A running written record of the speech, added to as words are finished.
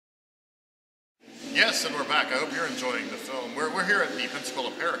Yes, and we're back. I hope you're enjoying the film. We're here at the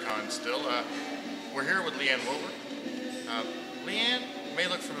Pensacola Paracon still. We're here with Leanne Wilbur. Leanne may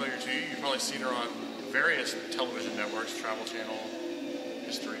look familiar to you. You've probably seen her on various television networks, Travel Channel,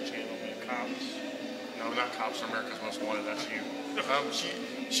 History Channel, Cops. No, not Cops, America's Most Wanted, that's you.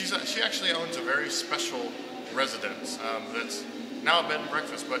 She actually owns a very special residence that's now a bed and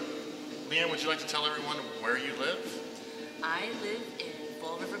breakfast. But Leanne, would you like to tell everyone where you live? I live in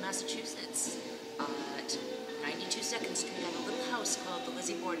Fall River, Massachusetts, at 92 2nd Street. I have a little house called the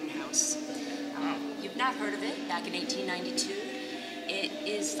Lizzie Borden house. You've not heard of it. Back in 1892, it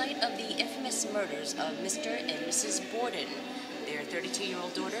is site of the infamous murders of Mr. and Mrs. Borden. Their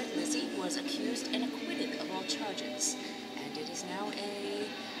 32-year-old daughter, Lizzie, was accused and acquitted of all charges, and it is now a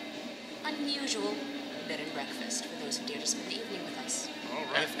unusual bed and breakfast for those who dare to spend the evening with us. All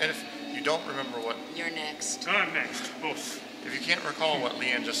right. And if you don't remember what... You're next. I'm next. Oof. If you can't recall what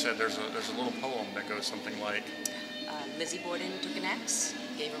Leanne just said, there's a little poem that goes something like... Lizzie Borden took an axe,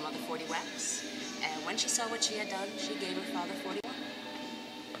 gave her mother 40 whacks, and when she saw what she had done, she gave her father 41.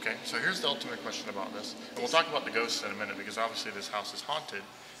 Okay, so here's the ultimate question about this. And we'll talk about the ghosts in a minute, because obviously this house is haunted,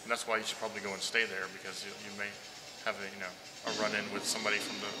 and that's why you should probably go and stay there, because you may have a run-in with somebody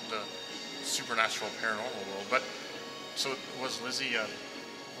from the supernatural paranormal world. But so was Lizzie,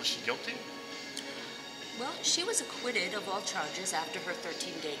 was she guilty? Well, she was acquitted of all charges after her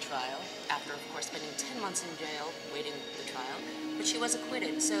 13-day trial, after, of course, spending 10 months in jail waiting the trial, but she was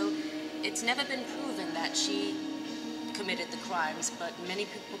acquitted. So it's never been proven that she committed the crimes, but many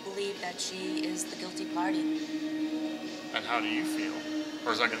people believe that she is the guilty party. And how do you feel?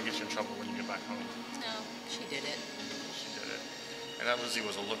 Or is that going to get you in trouble when you get back home? No, she did it. She did it. And that Lizzie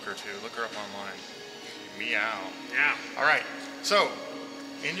was a looker, too. Look her up online. Meow. Yeah. All right. So,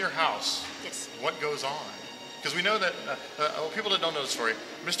 in your house, yes, what goes on? Because we know that, people that don't know the story,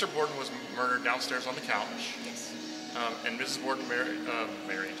 Mr. Borden was murdered downstairs on the couch. Yes. And Mrs. Borden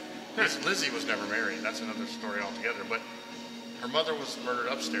married. Lizzie was never married. That's another story altogether. But her mother was murdered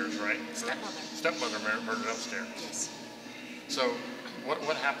upstairs, right? Stepmother. Stepmother murdered upstairs. Yes. So,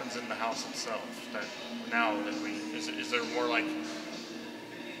 what happens in the house itself? That now that is there more like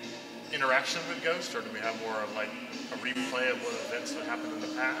interaction with ghosts, or do we have more of like a replay of what events that happened in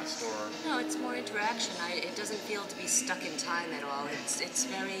the past, or? No, it's more interaction. It doesn't feel to be stuck in time at all. It's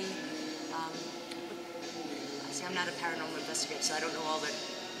very. See, I'm not a paranormal investigator, so I don't know all the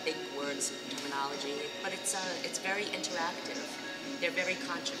big words and terminology, but it's very interactive. They're very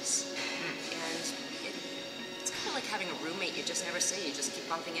conscious, and it's kind of like having a roommate you just never see. You just keep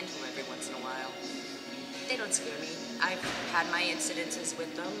bumping into them every once in a while. They don't scare me. I've had my incidences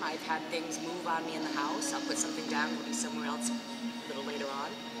with them. I've had things move on me in the house. I'll put something down, we'll be somewhere else a little later on.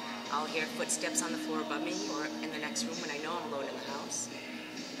 I'll hear footsteps on the floor above me or in the next room when I know I'm alone in the house.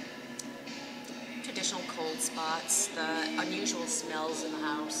 Traditional cold spots, the unusual smells in the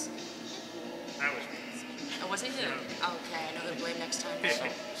house. That was me. Oh, was it you? Okay, I know who to blame next time.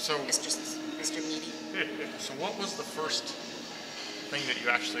 So Mr. Meaty. So what was the first thing that you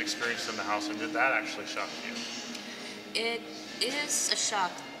actually experienced in the house, and did that actually shock you? It is a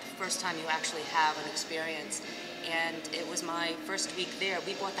shock the first time you actually have an experience, and it was my first week there.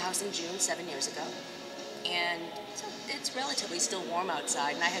 We bought the house in June 7 years ago, and so it's relatively still warm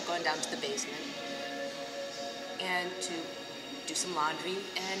outside, and I had gone down to the basement and to do some laundry,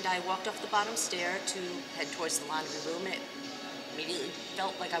 and I walked off the bottom stair to head towards the laundry room, and it immediately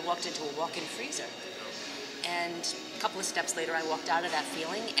felt like I walked into a walk-in freezer. And a couple of steps later, I walked out of that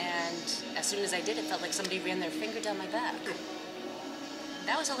feeling, and as soon as I did, it felt like somebody ran their finger down my back.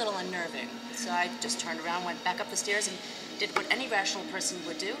 That was a little unnerving, so I just turned around, went back up the stairs, and did what any rational person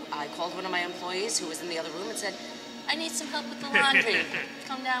would do. I called one of my employees who was in the other room and said, "I need some help with the laundry.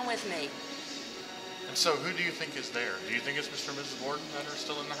 Come down with me." And so, who do you think is there? Do you think it's Mr. and Mrs. Borden that are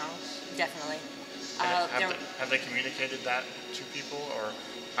still in the house? Definitely. Have they communicated that to people, or?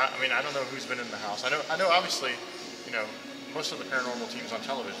 I mean, I don't know who's been in the house. I know. Obviously, most of the paranormal teams on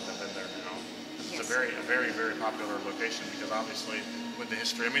television have been there now. It's a very, very popular location because obviously, with the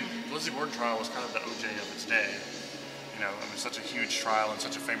history. I mean, the Lizzie Borden trial was kind of the OJ of its day. Such a huge trial and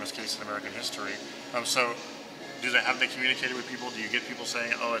such a famous case in American history. So, have they communicated with people? Do you get people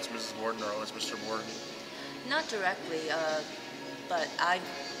saying, "Oh, it's Mrs. Borden," or "Oh, it's Mr. Borden"? Not directly, but I've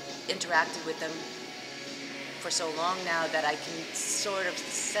interacted with them for so long now that I can sort of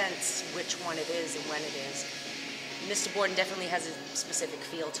sense which one it is and when it is. Mr. Borden definitely has a specific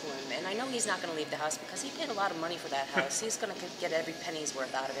feel to him, and I know he's not going to leave the house because he paid a lot of money for that house. He's going to get every penny's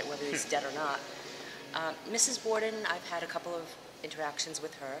worth out of it, whether he's dead or not. Mrs. Borden, I've had a couple of interactions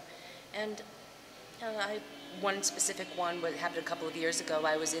with her, and one specific one happened a couple of years ago.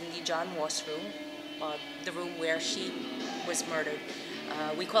 I was in the John Morse room the room where she was murdered.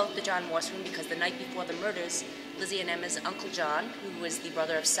 We call it the John Morse room because the night before the murders, Lizzie and Emma's Uncle John, who was the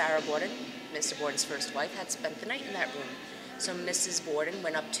brother of Sarah Borden, Mr. Borden's first wife, had spent the night in that room. So Mrs. Borden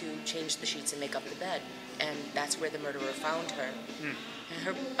went up to change the sheets and make up the bed, and that's where the murderer found her. And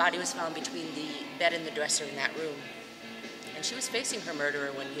her body was found between the bed and the dresser in that room. And she was facing her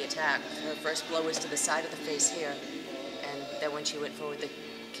murderer when he attacked. Her first blow was to the side of the face here, and then when she went forward, the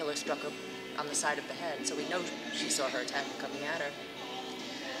killer struck her on the side of the head. So we know she saw her attack coming at her.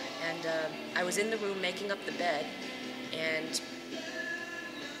 And I was in the room making up the bed, and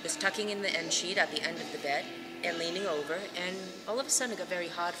was tucking in the end sheet at the end of the bed and leaning over, and all of a sudden it got very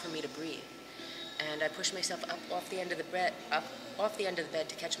hard for me to breathe. And I pushed myself up off the end of the bed,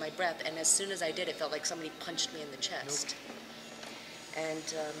 to catch my breath, and as soon as I did, it felt like somebody punched me in the chest.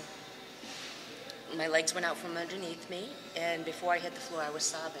 And my legs went out from underneath me, and before I hit the floor, I was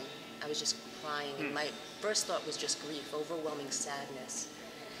sobbing. I was just crying, and my first thought was just grief, overwhelming sadness.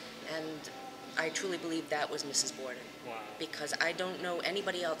 And I truly believe that was Mrs. Borden. Wow. Because I don't know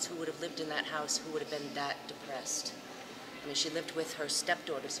anybody else who would have lived in that house who would have been that depressed. I mean, she lived with her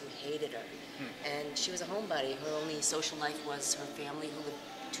stepdaughters who hated her. And she was a homebody. Her only social life was her family who lived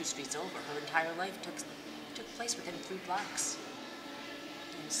 2 streets over. Her entire life took place within 3 blocks.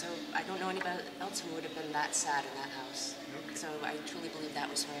 And so I don't know anybody else who would have been that sad in that house. Okay. So I truly believe that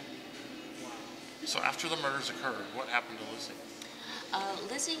was her. Wow. So after the murders occurred, what happened to Lizzie?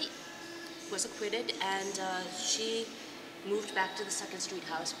 Lizzie was acquitted, and she moved back to the 2nd Street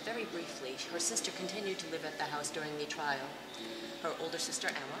house very briefly. Her sister continued to live at the house during the trial, her older sister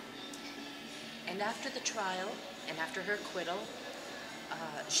Emma. And after the trial, and after her acquittal,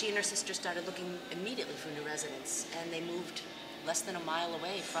 she and her sister started looking immediately for new residence, and they moved less than a mile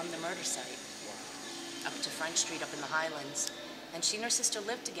away from the murder site, up to French Street up in the Highlands. And she and her sister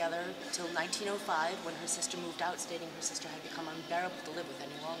lived together till 1905, when her sister moved out, stating her sister had become unbearable to live with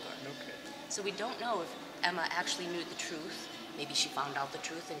any longer. Okay. So we don't know if Emma actually knew the truth. Maybe she found out the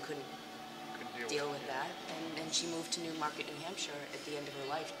truth and couldn't deal with that. And she moved to Newmarket, New Hampshire at the end of her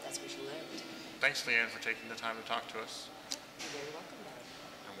life. That's where she lived. Thanks, Leanne, for taking the time to talk to us. You're very welcome, Dad.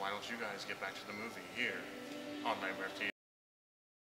 And why don't you guys get back to the movie here on Nightmare Theater?